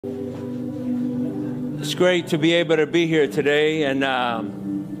It's great to be able to be here today, and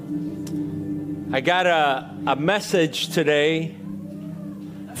I got a message today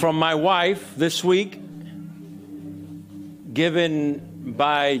from my wife this week, given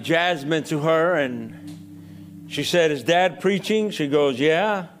by Jasmine to her, and she said, "Is Dad preaching?" She goes,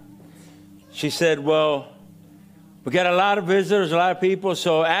 "Yeah." She said, "Well, we got a lot of visitors, a lot of people,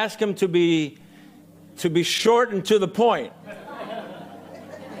 so ask him to be short and to the point."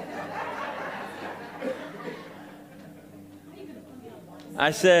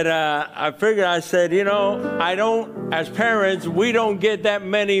 I said, I said, as parents, we don't get that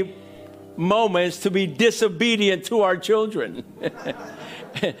many moments to be disobedient to our children.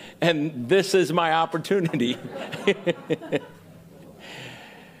 And this is my opportunity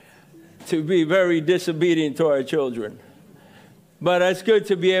to be very disobedient to our children. But it's good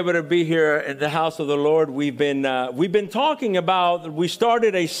to be able to be here in the house of the Lord. We've been talking about, we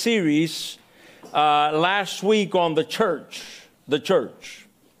started a series last week on the church.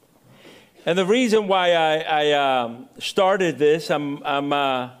 And the reason why I started this,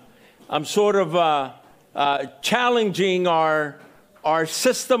 I'm sort of challenging our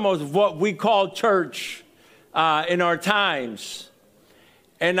system of what we call church in our times.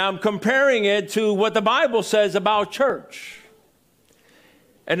 And I'm comparing it to what the Bible says about church.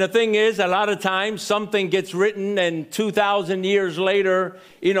 And the thing is, a lot of times something gets written and 2,000 years later,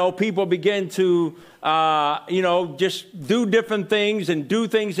 people begin to, just do different things and do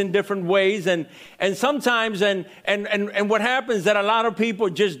things in different ways. And sometimes, and what happens that a lot of people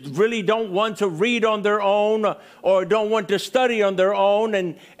just really don't want to read on their own or don't want to study on their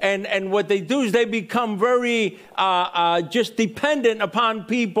own. And what they do is they become very just dependent upon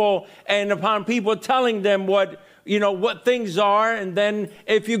people and upon people telling them what things are. And then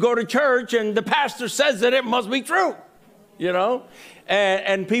if you go to church and the pastor says it must be true,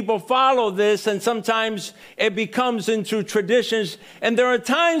 and people follow this, and sometimes it becomes into traditions. And there are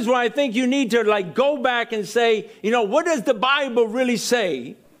times where I think you need to go back and say, what does the Bible really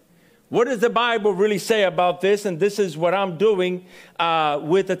say? What does the Bible really say about this? And this is what I'm doing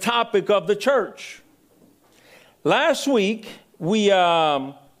with the topic of the church. Last week, we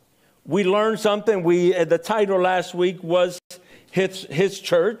learned something. The title last week was His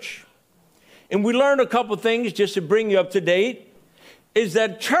Church. And we learned a couple things just to bring you up to date, is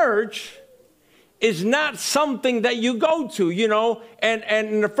that church is not something that you go to,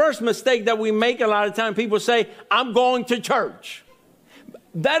 and the first mistake that we make a lot of times, people say, "I'm going to church."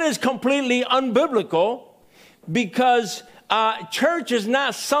 That is completely unbiblical, because church is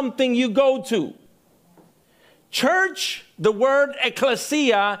not something you go to. Church, the word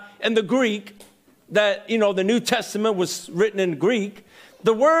ecclesia in the Greek, that, the New Testament was written in Greek.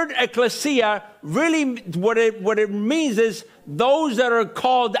 The word ecclesia really, what it means is those that are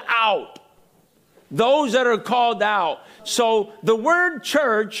called out. Those that are called out. So the word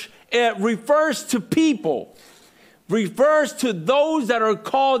church, it refers to people. Refers to those that are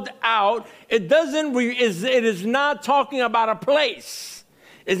called out. It is not talking about a place.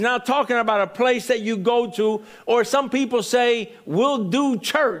 It's not talking about a place that you go to, or some people say, "We'll do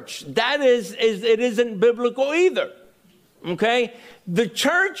church." It isn't biblical either. Okay? The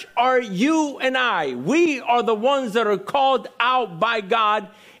church are you and I. We are the ones that are called out by God.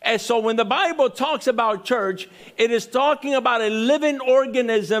 And so when the Bible talks about church, it is talking about a living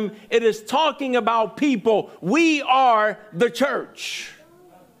organism. It is talking about people. We are the church.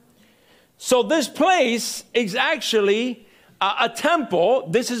 So this place is actually a temple.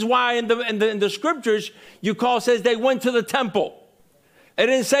 This is why in the scriptures says they went to the temple. It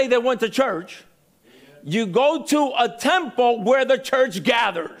didn't say they went to church. You go to a temple where the church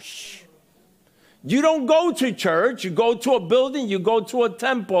gathers. You don't go to church. You go to a building. You go to a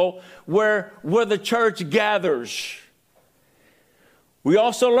temple where the church gathers. We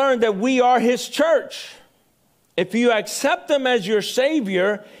also learned that we are His church. If you accept Him as your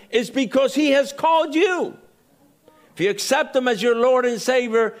Savior, it's because He has called you. If you accept Him as your Lord and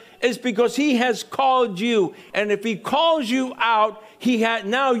Savior, it's because He has called you. And if He calls you out,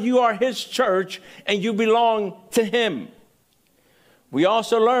 now you are His church and you belong to Him. We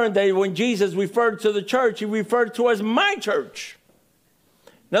also learned that when Jesus referred to the church, He referred to as my church.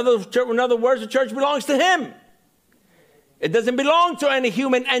 In other words, the church belongs to Him. It doesn't belong to any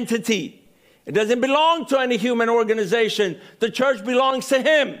human entity. It doesn't belong to any human organization. The church belongs to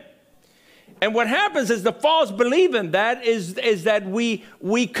Him. And what happens is the false belief in that is that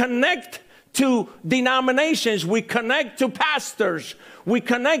we connect to denominations, we connect to pastors, we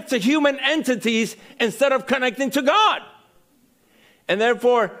connect to human entities instead of connecting to God. And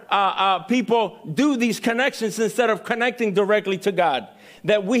therefore, people do these connections instead of connecting directly to God.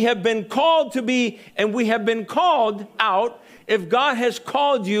 that we have been called to be, and we have been called out. If God has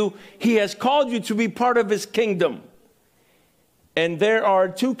called you, he has called you to be part of his kingdom. And there are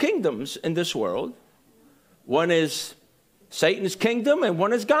two kingdoms in this world. One is Satan's kingdom and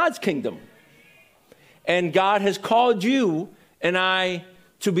one is God's kingdom. And God has called you and I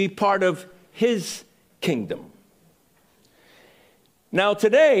to be part of his kingdom. Now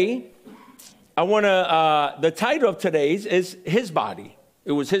today, the title of today's is His Body.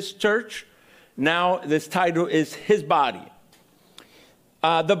 It was his church. Now this title is His Body.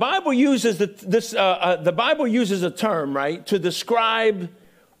 The Bible uses the Bible uses a term, right, to describe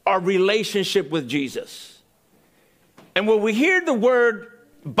our relationship with Jesus. And when we hear the word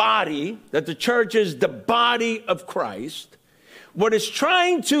body, that the church is the body of Christ, what it's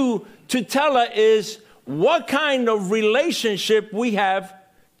trying to tell us is what kind of relationship we have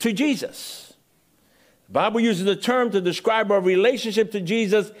to Jesus. The Bible uses the term to describe our relationship to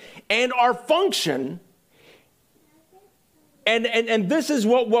Jesus and our function. And this is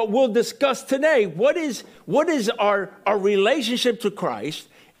what we'll discuss today. What is our relationship to Christ,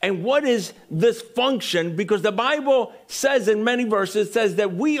 and what is this function? Because the Bible says in many verses, says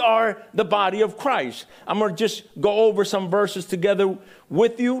that we are the body of Christ. I'm going to just go over some verses together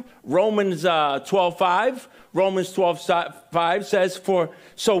with you. Romans 12:5. Romans 12:5 says,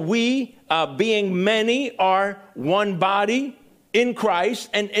 so we, being many, are one body in Christ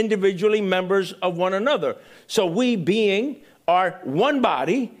and individually members of one another. So we being are one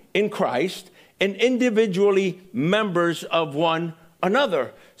body in Christ and individually members of one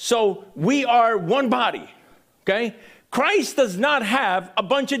another. So we are one body, okay? Christ does not have a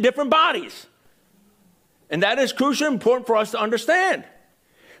bunch of different bodies. And that is crucial, important for us to understand.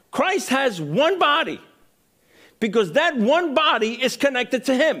 Christ has one body because that one body is connected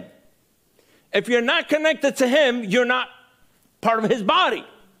to him. If you're not connected to him, you're not part of his body.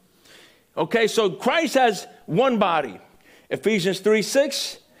 Okay, so Christ has one body. Ephesians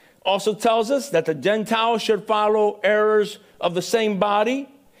 3:6 also tells us that the Gentiles should follow errors of the same body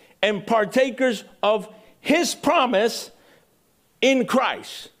and partakers of his promise in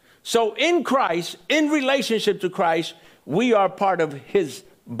Christ. So in Christ, in relationship to Christ, we are part of his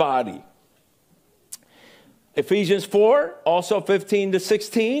body. Ephesians 4, also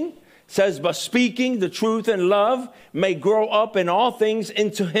 15-16, says, but speaking the truth in love may grow up in all things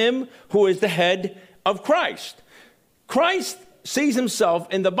into him who is the head of Christ. Christ sees himself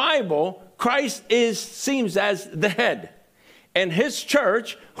in the Bible. Christ seems as the head. And his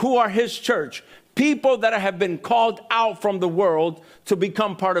church, who are his church? People that have been called out from the world to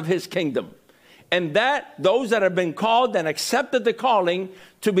become part of his kingdom. And those that have been called and accepted the calling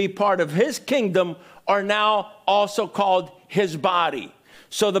to be part of his kingdom are now also called his body.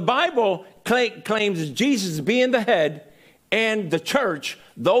 So the Bible claims Jesus being the head and the church,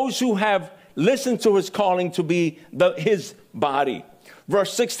 those who have listened to his calling to be his body.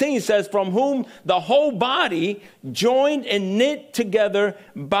 Verse 16 says, from whom the whole body joined and knit together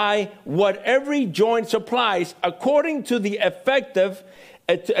by what every joint supplies, according to the effective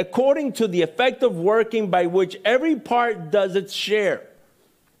working by which every part does its share.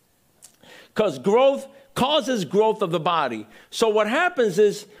 Because growth causes growth of the body. So what happens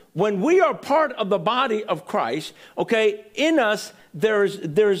is when we are part of the body of Christ, okay, in us,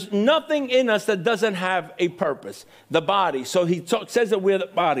 there's nothing in us that doesn't have a purpose. The body. So he says that we're the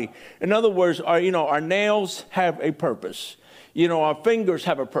body. In other words, our nails have a purpose. Our fingers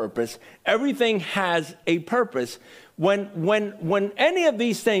have a purpose. Everything has a purpose. When any of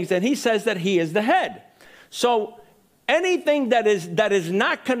these things, and he says that he is the head. So anything that is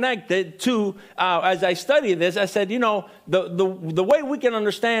not connected to, as I study this, I said, the way we can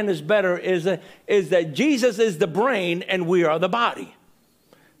understand this better is that Jesus is the brain and we are the body.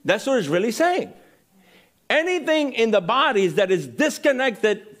 That's what it's really saying. Anything in the bodies that is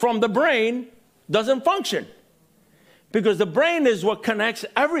disconnected from the brain doesn't function. Because the brain is what connects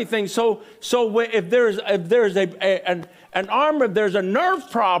everything. So if there's an arm, if there's a nerve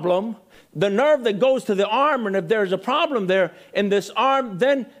problem, the nerve that goes to the arm, and if there's a problem there in this arm,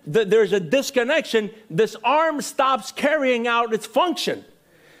 then there's a disconnection. This arm stops carrying out its function.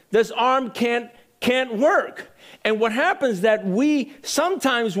 This arm can't work. And what happens is that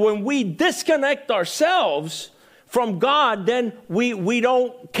sometimes when we disconnect ourselves from God, then we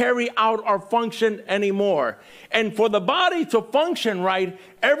don't carry out our function anymore. And for the body to function right,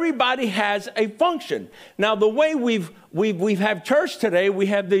 everybody has a function. Now, the way we've had church today, we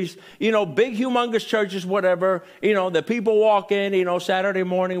have these, big, humongous churches, whatever, that people walk in, Saturday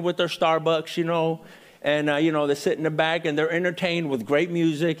morning with their Starbucks, and, they sit in the back and they're entertained with great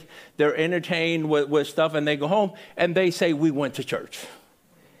music. They're entertained with stuff, and they go home and they say, we went to church.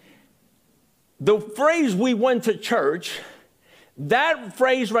 the phrase "we went to church," that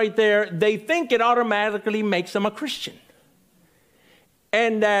phrase right there, they think it automatically makes them a Christian.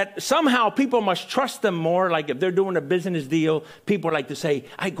 And that somehow people must trust them more. Like if they're doing a business deal, people like to say,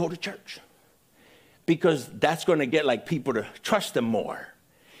 "I go to church," because that's going to get like people to trust them more.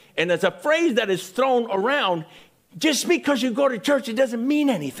 And it's a phrase that is thrown around. Just because you go to church, it doesn't mean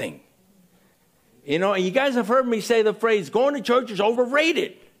anything. You know, and you guys have heard me say the phrase, going to church is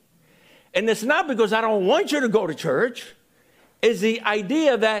overrated. And it's not because I don't want you to go to church. It's the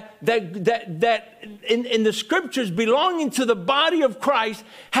idea that in the scriptures, belonging to the body of Christ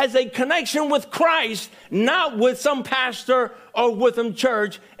has a connection with Christ, not with some pastor or with some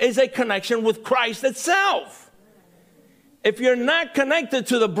church. It's a connection with Christ itself. If you're not connected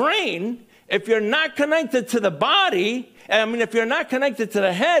to the brain, if you're not connected to the body, if you're not connected to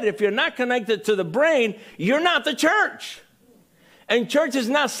the head, if you're not connected to the brain, you're not the church. And church is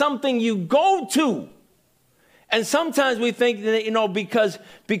not something you go to. And sometimes we think that, you know, because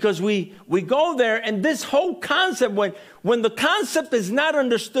we go there, and this whole concept, when the concept is not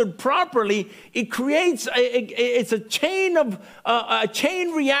understood properly, it creates it's a chain of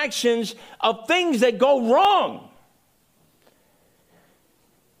chain reactions of things that go wrong.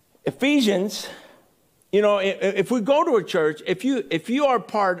 Ephesians, you know, if we go to a church, if you are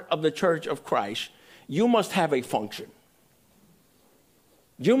part of the church of Christ, you must have a function.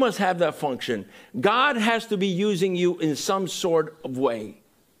 You must have that function. God has to be using you in some sort of way.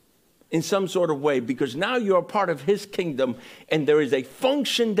 In some sort of way, because now you're a part of his kingdom, and there is a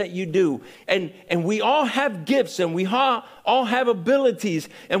function that you do. And we all have gifts, and we all have abilities,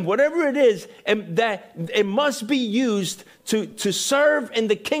 and whatever it is, and that it must be used to serve in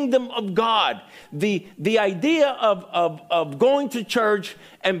the kingdom of God. The idea of going to church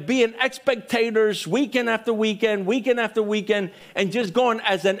and being spectators weekend after weekend, and just going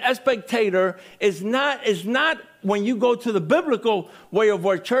as an spectator is not when you go to the biblical way of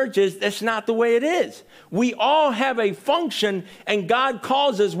what church is, that's not the way it is. We all have a function, and God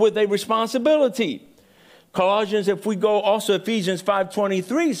calls us with a responsibility. Colossians, if we go also, Ephesians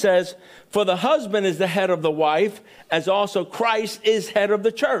 5:23 says, "For the husband is the head of the wife, as also Christ is head of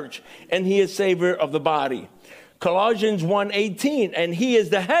the church, and he is Savior of the body." Colossians 1:18, "And he is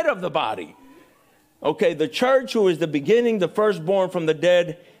the head of the body." Okay, the church, who is the beginning, the firstborn from the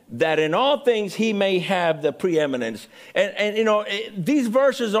dead, that in all things he may have the preeminence. And you know, these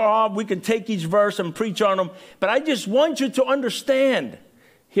verses are all, we can take each verse and preach on them, but I just want you to understand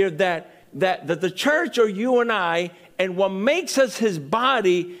here that the church, or you and I, and what makes us his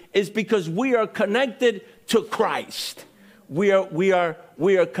body is because we are connected to Christ. We are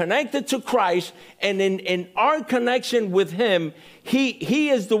connected to Christ, and in our connection with him, he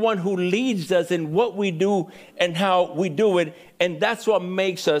is the one who leads us in what we do and how we do it, and that's what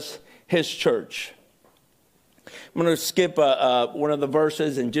makes us his church. I'm going to skip one of the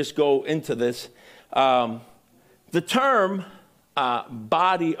verses and just go into this. The term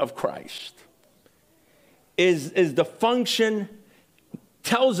body of Christ is the function,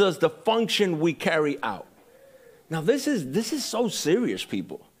 tells us the function we carry out. Now, this is so serious,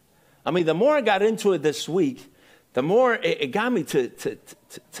 people. I mean, the more I got into it this week, the more it got me to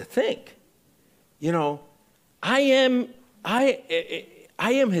think. You know, I am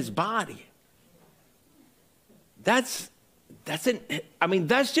his body. That's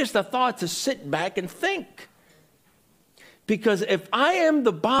just a thought to sit back and think. Because if I am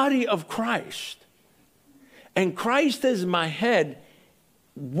the body of Christ, and Christ is my head,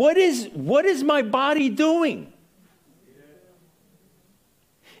 what is my body doing?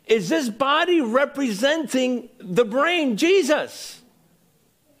 Is this body representing the brain, Jesus?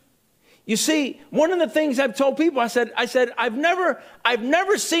 You see, one of the things I've told people, I said, I've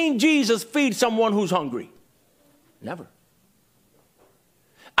never seen Jesus feed someone who's hungry. Never.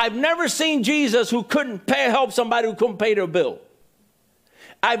 I've never seen Jesus who couldn't help somebody who couldn't pay their bill.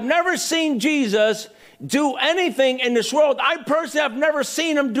 I've never seen Jesus do anything in this world. I personally have never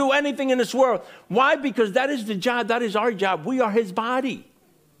seen him do anything in this world. Why? Because that is the job. That is our job. We are his body.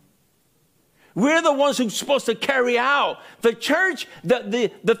 We're the ones who's supposed to carry out. The church,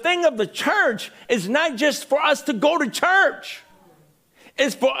 the thing of the church is not just for us to go to church.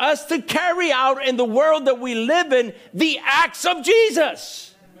 It's for us to carry out in the world that we live in the acts of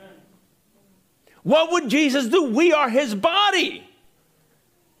Jesus. Amen. What would Jesus do? We are his body.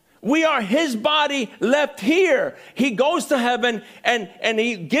 We are his body left here. He goes to heaven and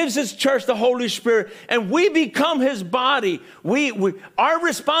he gives his church the Holy Spirit, and we become his body. Our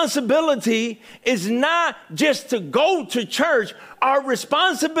responsibility is not just to go to church. Our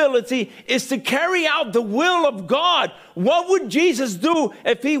responsibility is to carry out the will of God. What would Jesus do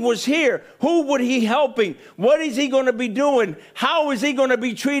if he was here? Who would he helping? What is he going to be doing? How is he going to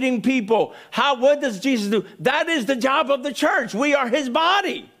be treating people? What does Jesus do? That is the job of the church. We are his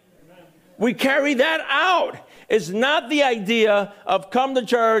body. We carry that out. It's not the idea of come to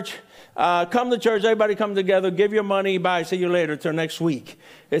church, everybody come together, give your money, bye, see you later till next week.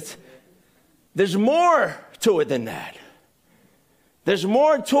 There's more to it than that. There's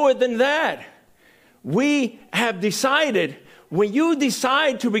more to it than that. We have decided, when you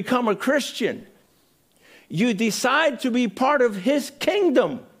decide to become a Christian, you decide to be part of his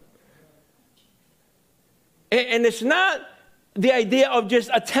kingdom. And it's not the idea of just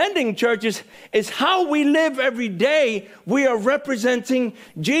attending churches, is how we live every day. We are representing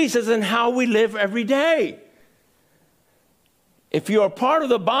Jesus in how we live every day. If you are part of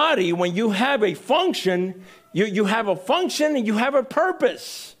the body, when you have a function, you have a function and you have a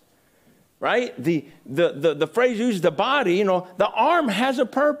purpose, right? The phrase used, the body, the arm has a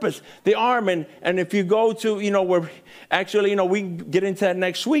purpose. The arm, and if you go to, where actually, we can get into that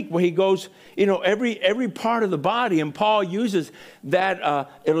next week, where he goes, every part of the body, and Paul uses that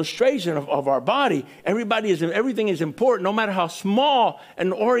illustration of our body. Everything is important, no matter how small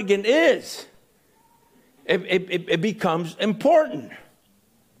an organ is. It becomes important.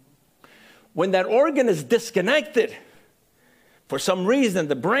 When that organ is disconnected, for some reason,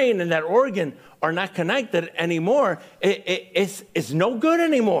 the brain and that organ are not connected anymore, it's no good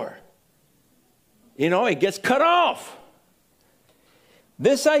anymore. It gets cut off.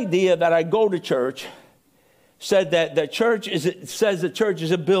 This idea that I go to church said that the church says the church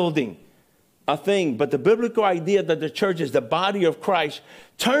is a building, a thing, but the biblical idea that the church is the body of Christ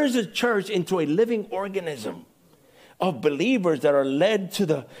turns the church into a living organism of believers that are led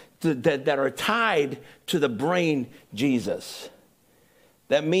that are tied to the brain, Jesus.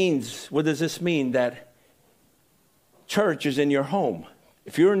 That means, what does this mean? That church is in your home.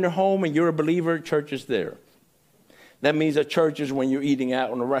 If you're in your home and you're a believer, church is there. That means that church is when you're eating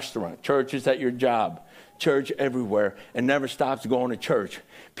out in a restaurant. Church is at your job. Church everywhere, and never stops going to church.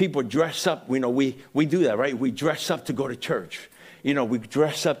 People dress up. We do that, right? We dress up to go to church. We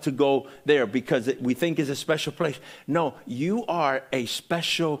dress up to go there because we think it's a special place. No, you are a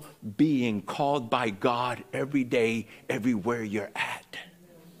special being called by God every day, everywhere you're at.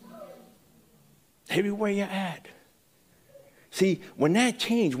 Everywhere you're at. See, when that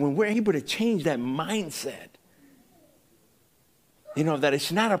changed, when we're able to change that mindset, that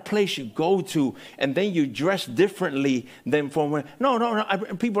it's not a place you go to and then you dress differently than from when. No.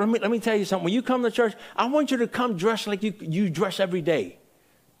 People, let me tell you something. When you come to church, I want you to come dressed like you dress every day.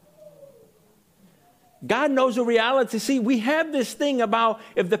 God knows the reality. See, we have this thing about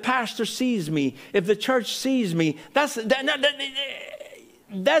if the pastor sees me, if the church sees me, that's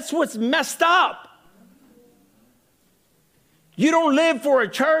what's messed up. You don't live for a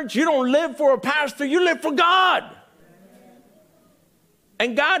church. You don't live for a pastor. You live for God.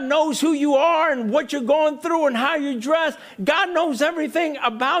 And God knows who you are and what you're going through and how you dress. God knows everything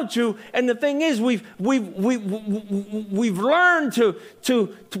about you. And the thing is, we've learned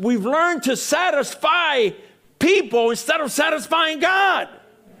to satisfy people instead of satisfying God.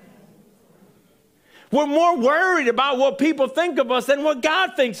 We're more worried about what people think of us than what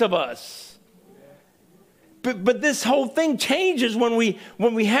God thinks of us. But this whole thing changes when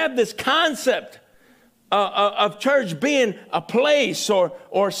we have this concept of church being a place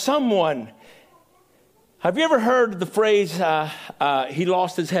or someone. Have you ever heard the phrase, he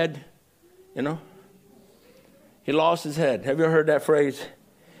lost his head? He lost his head. Have you ever heard that phrase?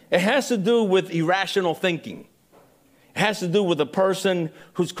 It has to do with irrational thinking. It has to do with a person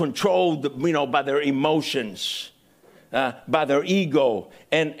who's controlled, by their emotions, by their ego.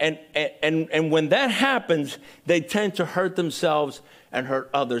 And when that happens, they tend to hurt themselves and hurt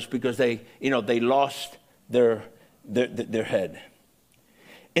others because they lost their head.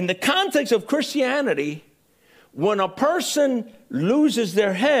 In the context of Christianity, when a person loses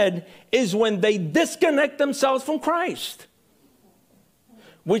their head is when they disconnect themselves from Christ,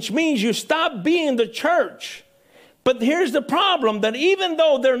 which means you stop being the church. But here's the problem, that even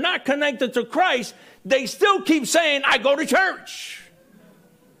though they're not connected to Christ, they still keep saying, I go to church.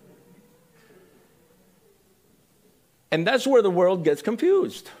 And that's where the world gets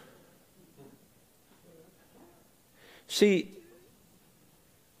confused. See,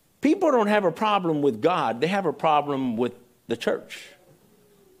 people don't have a problem with God. They have a problem with the church.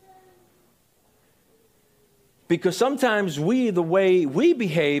 Because sometimes the way we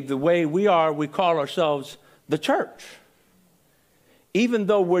behave, the way we are, we call ourselves the church. Even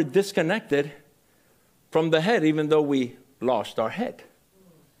though we're disconnected from the head, even though we lost our head.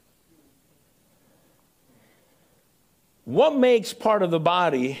 What makes us part of the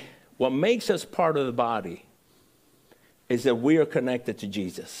body is that we are connected to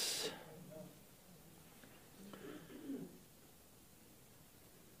Jesus.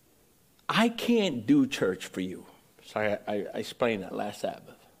 I can't do church for you. So I explained that last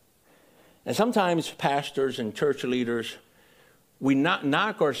Sabbath. And sometimes pastors and church leaders, we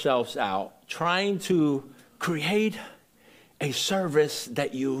knock ourselves out trying to create a service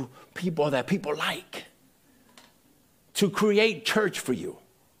that people like. To create church for you.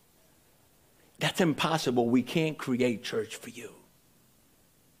 That's impossible. We can't create church for you.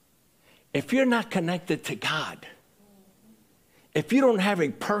 If you're not connected to God, if you don't have a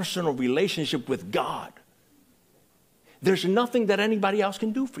personal relationship with God, there's nothing that anybody else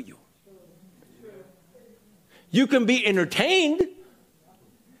can do for you. You can be entertained.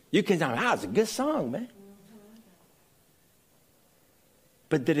 You can say, it's a good song, man.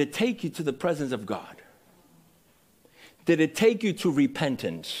 But did it take you to the presence of God? Did it take you to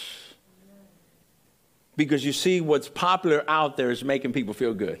repentance? Because you see, what's popular out there is making people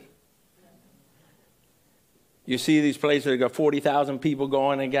feel good. You see these places that got 40,000 people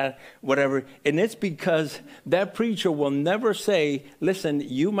going and got whatever. And it's because that preacher will never say, listen,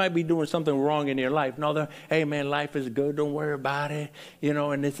 you might be doing something wrong in your life. No, hey, man, life is good. Don't worry about it. You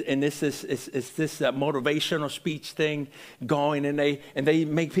know, and it's this motivational speech thing going, and they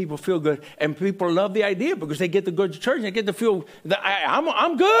make people feel good. And people love the idea because they get to go to church and they get to feel that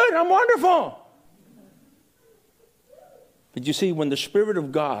I'm good. I'm wonderful. But you see, when the Spirit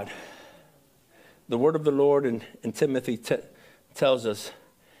of God, the word of the Lord in Timothy tells us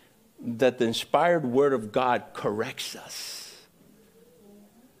that the inspired word of God corrects us.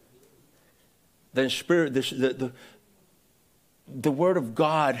 The word of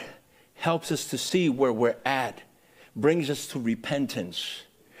God helps us to see where we're at, brings us to repentance,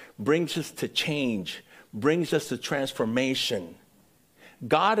 brings us to change, brings us to transformation.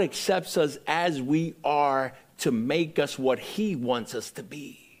 God accepts us as we are to make us what he wants us to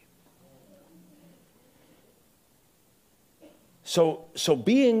be. So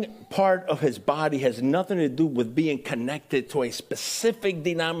being part of his body has nothing to do with being connected to a specific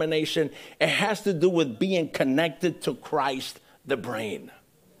denomination. It has to do with being connected to Christ, the brain.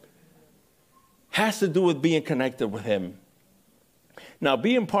 Has to do with being connected with him. Now,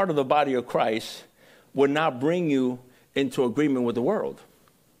 being part of the body of Christ will not bring you into agreement with the world.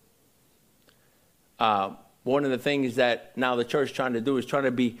 One of the things that now the church is trying to do is trying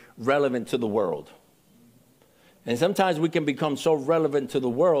to be relevant to the world. And sometimes we can become so relevant to the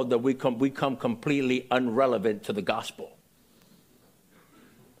world that we become completely irrelevant to the gospel.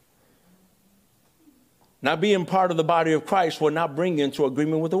 Now, being part of the body of Christ will not bring you into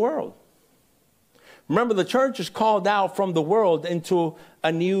agreement with the world. Remember, the church is called out from the world into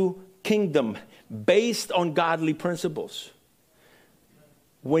a new kingdom based on godly principles.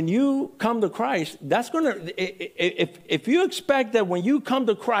 When you come to Christ, that's going to, if you expect that when you come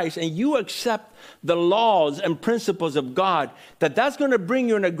to Christ and you accept the laws and principles of God, that's going to bring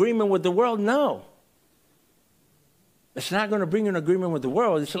you in agreement with the world, no. It's not going to bring you in agreement with the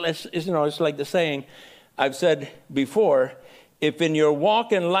world. It's like the saying I've said before, if in your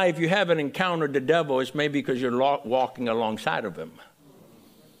walk in life you haven't encountered the devil, it's maybe because you're walking alongside of him.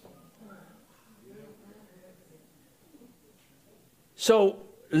 So,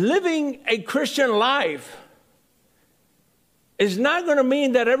 living a Christian life is not going to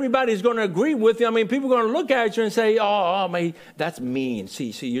mean that everybody's going to agree with you. I mean, people are going to look at you and say, oh man, that's mean.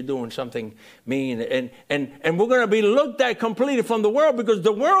 See, you're doing something mean. And we're going to be looked at completely from the world because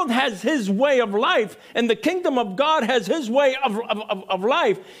the world has his way of life and the kingdom of God has his way of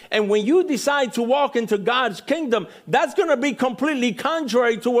life. And when you decide to walk into God's kingdom, that's going to be completely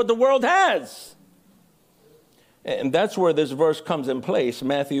contrary to what the world has. And that's where this verse comes in place.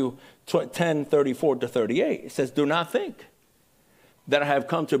 Matthew 10:34-38. It says, do not think that I have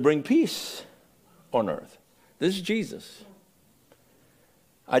come to bring peace on earth. This is Jesus.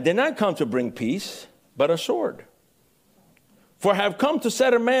 I did not come to bring peace, but a sword. For I have come to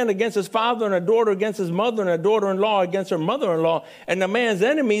set a man against his father and a daughter against his mother and a daughter-in-law against her mother-in-law. And the man's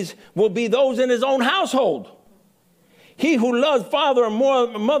enemies will be those in his own household. He who loves father or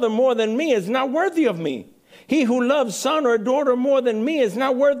mother more than me is not worthy of me. He who loves son or daughter more than me is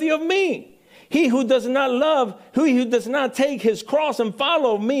not worthy of me. He who does not take his cross and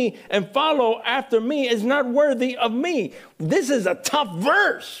follow me and follow after me is not worthy of me. This is a tough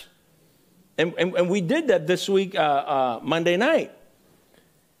verse. And we did that this week, Monday night.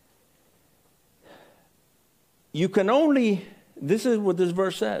 You can only, this is what this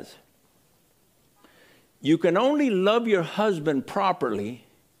verse says. You can only love your husband properly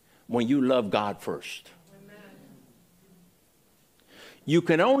when you love God first. Amen. You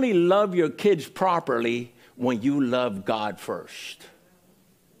can only love your kids properly when you love God first.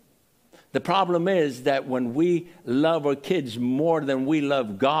 The problem is that when we love our kids more than we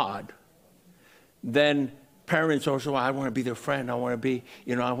love God, then parents also, I want to be their friend. I want to be,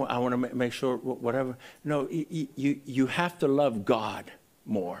 I want to make sure whatever. No, you have to love God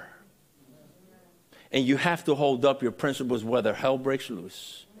more. And you have to hold up your principles whether hell breaks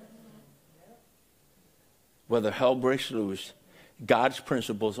loose. Whether hell breaks loose, God's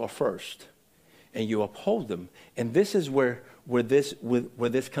principles are first. And you uphold them. And this is where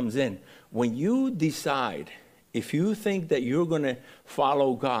this comes in. When you decide, if you think that you're going to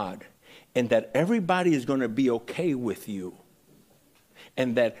follow God and that everybody is going to be okay with you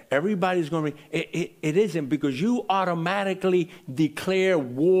and that everybody's going to be, it isn't, because you automatically declare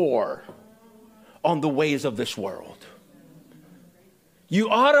war on the ways of this world. You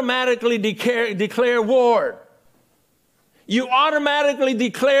automatically declare war. You automatically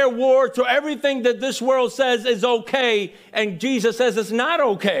declare war to everything that this world says is okay, and Jesus says it's not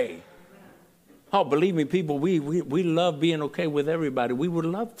okay. Oh, believe me, people, we love being okay with everybody. We would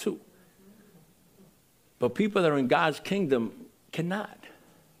love to. But people that are in God's kingdom cannot.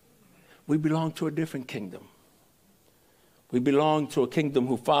 We belong to a different kingdom. We belong to a kingdom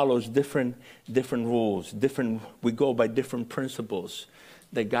who follows different rules. We go by different principles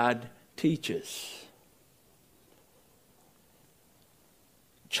that God teaches.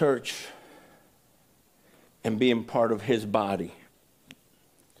 Church and being part of his body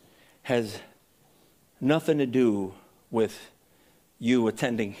has nothing to do with you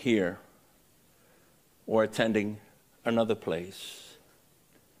attending here or attending another place.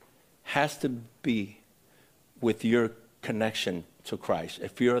 Has to be with your connection to Christ.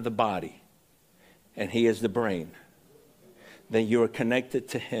 If you're the body and he is the brain, then you are connected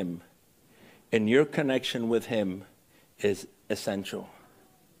to him, and your connection with him is essential.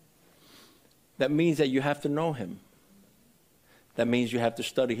 That means that you have to know him. That means you have to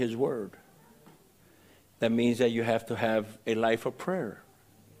study his word. That means that you have to have a life of prayer.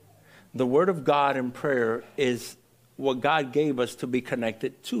 The word of God and prayer is what God gave us to be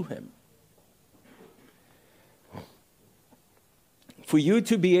connected to him. For you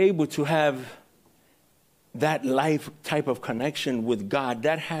to be able to have that life type of connection with God,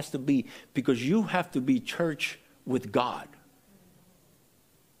 that has to be because you have to be church with God.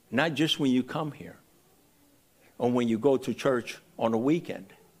 Not just when you come here or when you go to church on a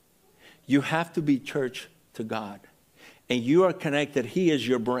weekend. You have to be church to God. And you are connected. He is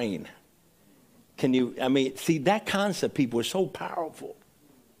your brain. See, that concept, people, is so powerful.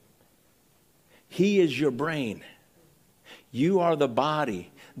 He is your brain. You are the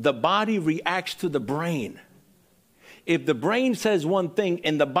body. The body reacts to the brain. If the brain says one thing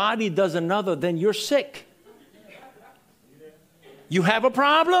and the body does another, then you're sick. You have a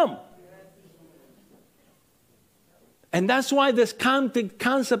problem. And that's why this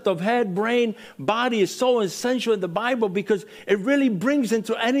concept of head, brain, body is so essential in the Bible, because it really brings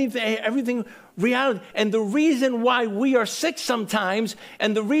into everything reality. And the reason why we are sick sometimes,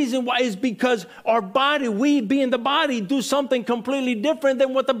 and the reason why is because our body, we being the body, do something completely different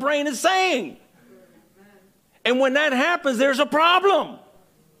than what the brain is saying. And when that happens, there's a problem.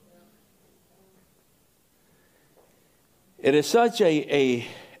 It is such a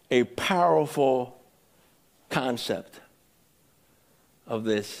powerful concept of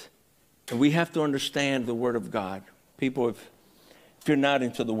this. And we have to understand the Word of God. People, if you're not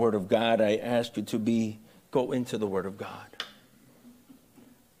into the Word of God, I ask you to go into the Word of God.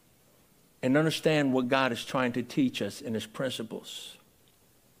 And understand what God is trying to teach us in his principles.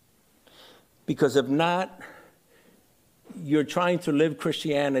 Because if not, you're trying to live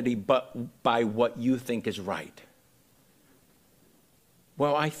Christianity but by what you think is right.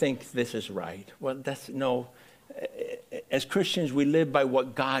 Well, I think this is right. Well, no. As Christians, we live by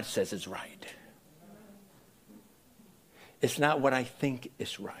what God says is right. It's not what I think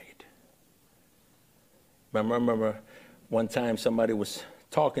is right. I remember one time somebody was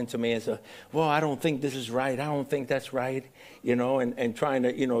talking to me and said, well, I don't think this is right. I don't think that's right. And trying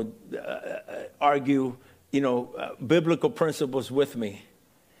to, argue, biblical principles with me.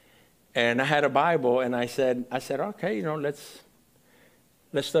 And I had a Bible, and I said, okay, let's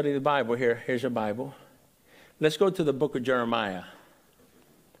study the Bible here. Here's your Bible. Let's go to the book of Jeremiah.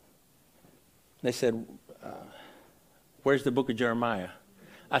 They said, where's the book of Jeremiah?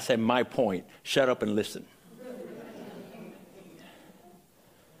 I said, my point. Shut up and listen.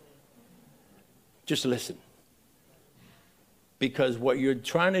 Just listen. Because what you're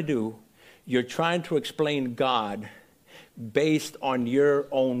trying to do, you're trying to explain God based on your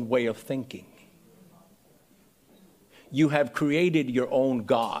own way of thinking. You have created your own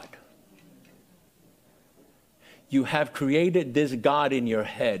God. You have created this God in your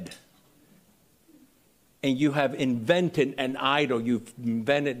head. And you have invented an idol. You've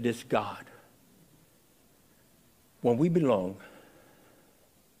invented this God. When we belong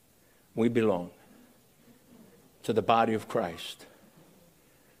to the body of Christ.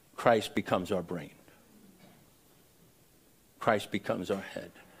 Christ becomes our brain. Christ becomes our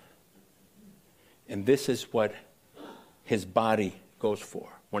head. And this is what his body goes for.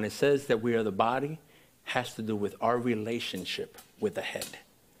 When it says that we are the body, it has to do with our relationship with the head,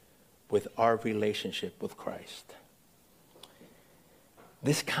 with our relationship with Christ.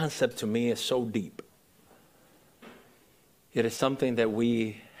 This concept to me is so deep. It is something that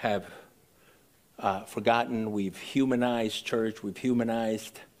we have forgotten. We've humanized church. We've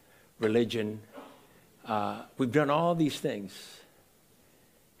humanized religion. We've done all these things.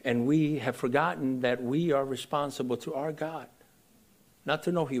 And we have forgotten that we are responsible to our God. Not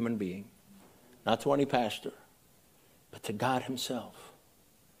to no human being. Not to any pastor. But to God himself.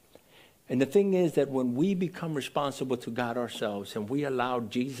 And the thing is that when we become responsible to God ourselves and we allow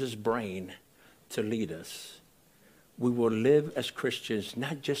Jesus' brain to lead us, we will live as Christians,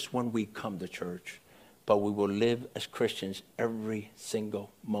 not just when we come to church, but we will live as Christians every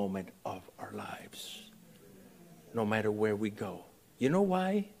single moment of our lives, no matter where we go. You know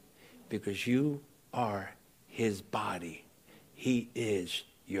why? Because you are his body. He is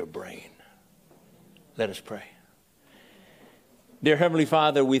your brain. Let us pray. Dear Heavenly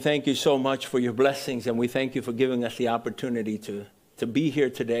Father, we thank you so much for your blessings, and we thank you for giving us the opportunity to be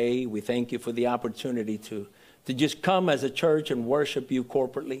here today. We thank you for the opportunity to just come as a church and worship you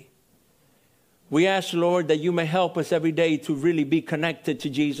corporately. We ask, Lord, that you may help us every day to really be connected to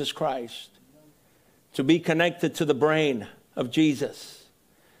Jesus Christ, to be connected to the brain of Jesus,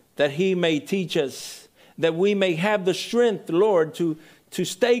 that he may teach us, that we may have the strength, Lord, to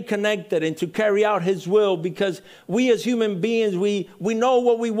stay connected and to carry out his will, because we as human beings, we know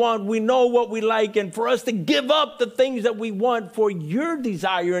what we want, we know what we like, and for us to give up the things that we want for your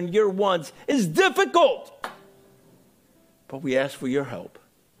desire and your wants is difficult. But we ask for your help.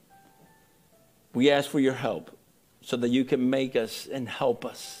 We ask for your help so that you can make us and help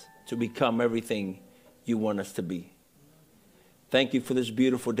us to become everything you want us to be. Thank you for this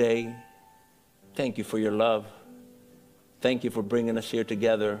beautiful day. Thank you for your love. Thank you for bringing us here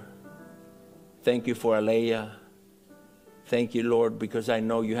together. Thank you for Alea. Thank you, Lord, because I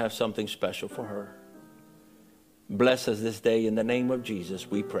know you have something special for her. Bless us this day. In the name of Jesus,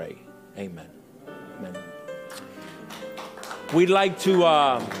 we pray. Amen. Amen. We'd like to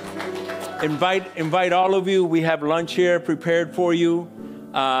invite all of you. We have lunch here prepared for you.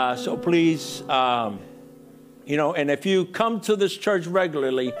 So please, and if you come to this church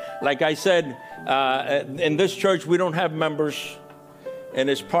regularly, like I said, in this church, we don't have members. And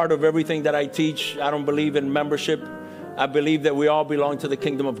it's part of everything that I teach. I don't believe in membership. I believe that we all belong to the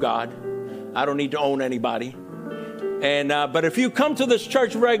kingdom of God. I don't need to own anybody. And but if you come to this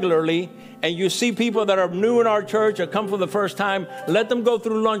church regularly and you see people that are new in our church or come for the first time, let them go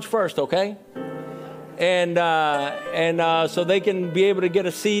through lunch first, okay? And so they can be able to get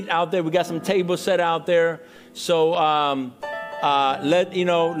a seat out there. We got some tables set out there. So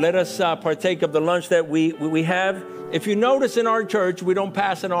let us partake of the lunch that we have. If you notice in our church, we don't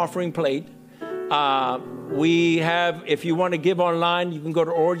pass an offering plate. We have, if you want to give online, you can go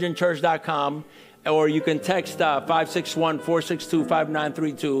to originchurch.com. Or you can text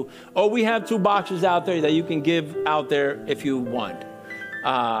 561-462-5932. Or we have 2 boxes out there that you can give out there if you want.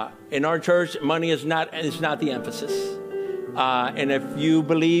 In our church, money is not the emphasis. And if you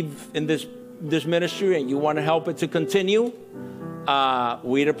believe in this ministry and you want to help it to continue,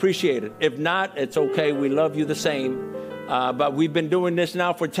 we'd appreciate it. If not, it's okay. We love you the same. But we've been doing this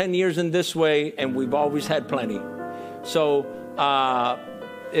now for 10 years in this way, and we've always had plenty. So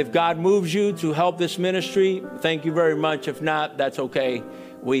if God moves you to help this ministry, thank you very much. If not, that's okay.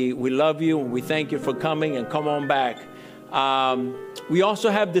 We love you, and we thank you for coming, and come on back. We also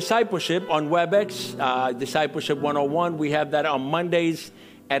have discipleship on WebEx, Discipleship 101. We have that on Mondays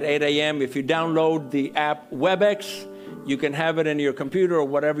at 8 a.m. If you download the app WebEx, you can have it in your computer or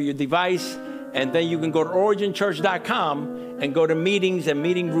whatever your device. And then you can go to originchurch.com and go to meetings and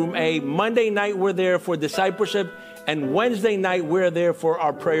meeting room A. Monday night, we're there for discipleship. And Wednesday night, we're there for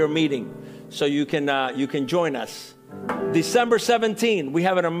our prayer meeting. So you can join us. December 17, we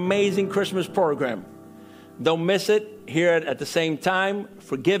have an amazing Christmas program. Don't miss it. Hear it at the same time.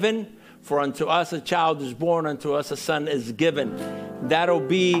 Forgiven, for unto us a child is born, unto us a son is given. That'll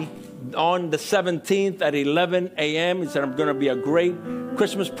be on the 17th at 11 a.m. It's going to be a great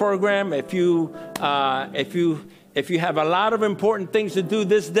Christmas program. If you have a lot of important things to do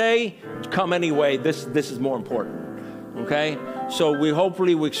this day, come anyway. This is more important. Okay? So we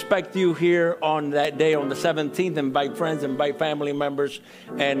expect you here on that day on the 17th. Invite friends, invite family members,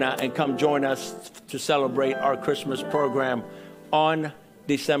 and come join us to celebrate our Christmas program on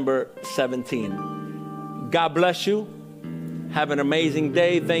December 17. God bless you. Have an amazing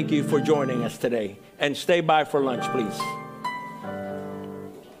day. Thank you for joining us today. And stay by for lunch, please.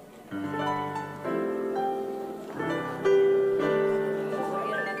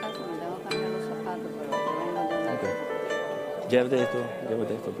 Llévate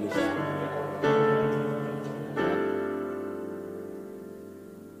esto, please.